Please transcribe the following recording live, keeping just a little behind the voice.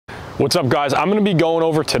What's up, guys? I'm going to be going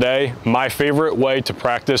over today my favorite way to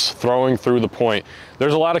practice throwing through the point.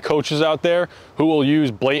 There's a lot of coaches out there who will use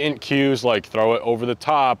blatant cues like throw it over the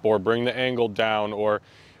top or bring the angle down or,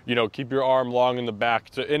 you know, keep your arm long in the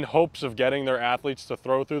back in hopes of getting their athletes to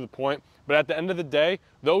throw through the point. But at the end of the day,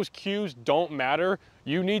 those cues don't matter.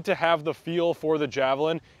 You need to have the feel for the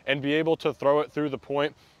javelin and be able to throw it through the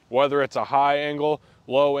point, whether it's a high angle,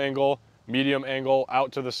 low angle, medium angle,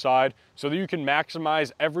 out to the side, so that you can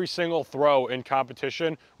maximize every single throw in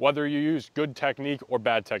competition, whether you use good technique or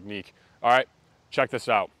bad technique. All right, check this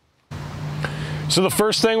out. So the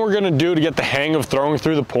first thing we're gonna do to get the hang of throwing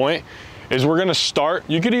through the point is we're gonna start,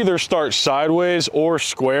 you could either start sideways or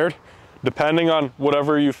squared, depending on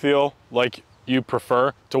whatever you feel like you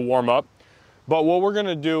prefer to warm up. But what we're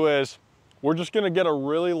gonna do is we're just gonna get a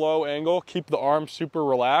really low angle, keep the arm super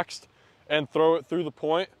relaxed, and throw it through the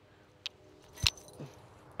point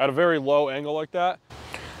at a very low angle like that.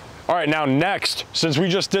 All right, now next, since we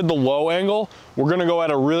just did the low angle, we're gonna go at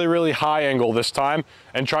a really, really high angle this time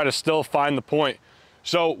and try to still find the point.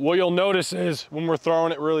 So what you'll notice is when we're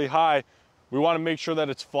throwing it really high, we wanna make sure that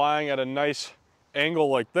it's flying at a nice angle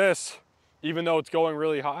like this. Even though it's going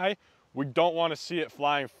really high, we don't wanna see it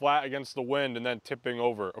flying flat against the wind and then tipping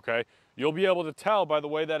over, okay? You'll be able to tell by the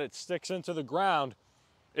way that it sticks into the ground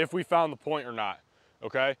if we found the point or not,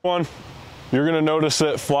 okay? You're gonna notice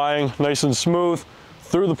it flying nice and smooth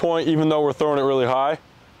through the point, even though we're throwing it really high.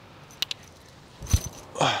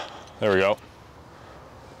 There we go.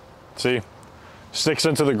 See, sticks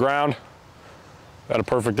into the ground at a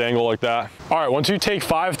perfect angle like that. All right, once you take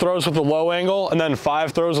 5 throws with the low angle and then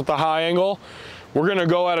 5 throws with the high angle, we're gonna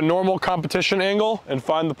go at a normal competition angle and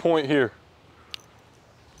find the point here.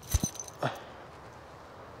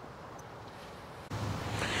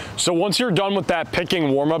 So once you're done with that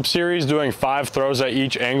picking warm-up series, doing 5 throws at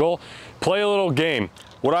each angle, play a little game.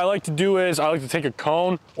 What I like to do is I like to take a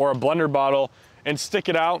cone or a blender bottle and stick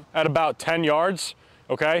it out at about 10 yards,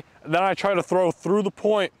 okay? Then I try to throw through the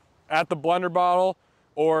point at the blender bottle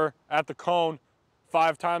or at the cone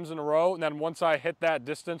 5 times in a row. And then once I hit that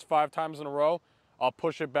distance 5 times in a row, I'll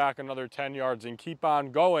push it back another 10 yards and keep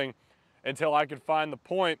on going until I can find the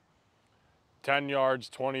point. 10 yards,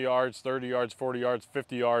 20 yards, 30 yards, 40 yards,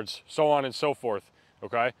 50 yards, so on and so forth,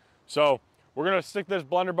 okay? So we're gonna stick this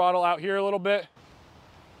blender bottle out here a little bit.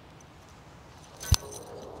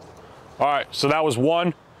 All right, so that was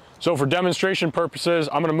 1. So for demonstration purposes,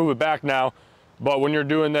 I'm gonna move it back now, but when you're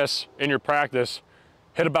doing this in your practice,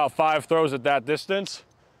 hit about 5 throws at that distance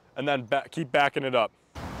and then keep backing it up.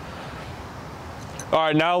 All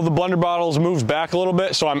right, now the blender bottle's moved back a little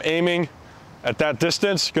bit, so I'm aiming at that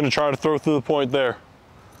distance, gonna try to throw through the point there.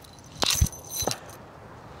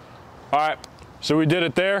 All right, so we did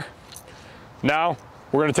it there. Now,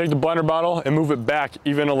 we're gonna take the blender bottle and move it back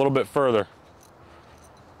even a little bit further.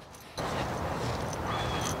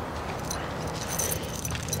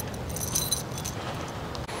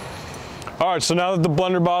 All right, so now that the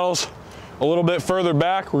blender bottle's a little bit further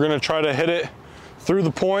back, we're gonna try to hit it through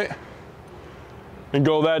the point and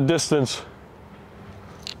go that distance.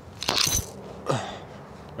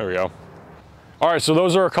 There we go. All right, so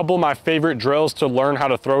those are a couple of my favorite drills to learn how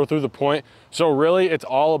to throw through the point. So really, it's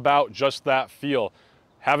all about just that feel.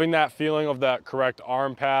 Having that feeling of that correct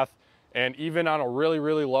arm path, and even on a really,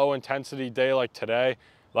 really low intensity day like today,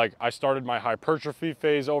 like I started my hypertrophy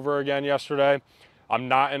phase over again yesterday. I'm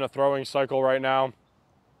not in a throwing cycle right now,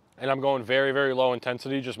 and I'm going very, very low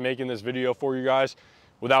intensity, just making this video for you guys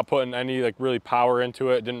without putting any like really power into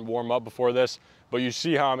it. Didn't warm up before this. But you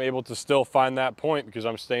see how I'm able to still find that point because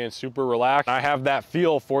I'm staying super relaxed. I have that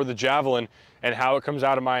feel for the javelin and how it comes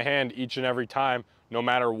out of my hand each and every time, no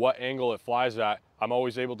matter what angle it flies at. I'm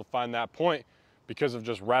always able to find that point because of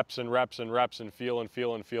just reps and reps and reps and feel and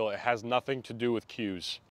feel and feel. It has nothing to do with cues.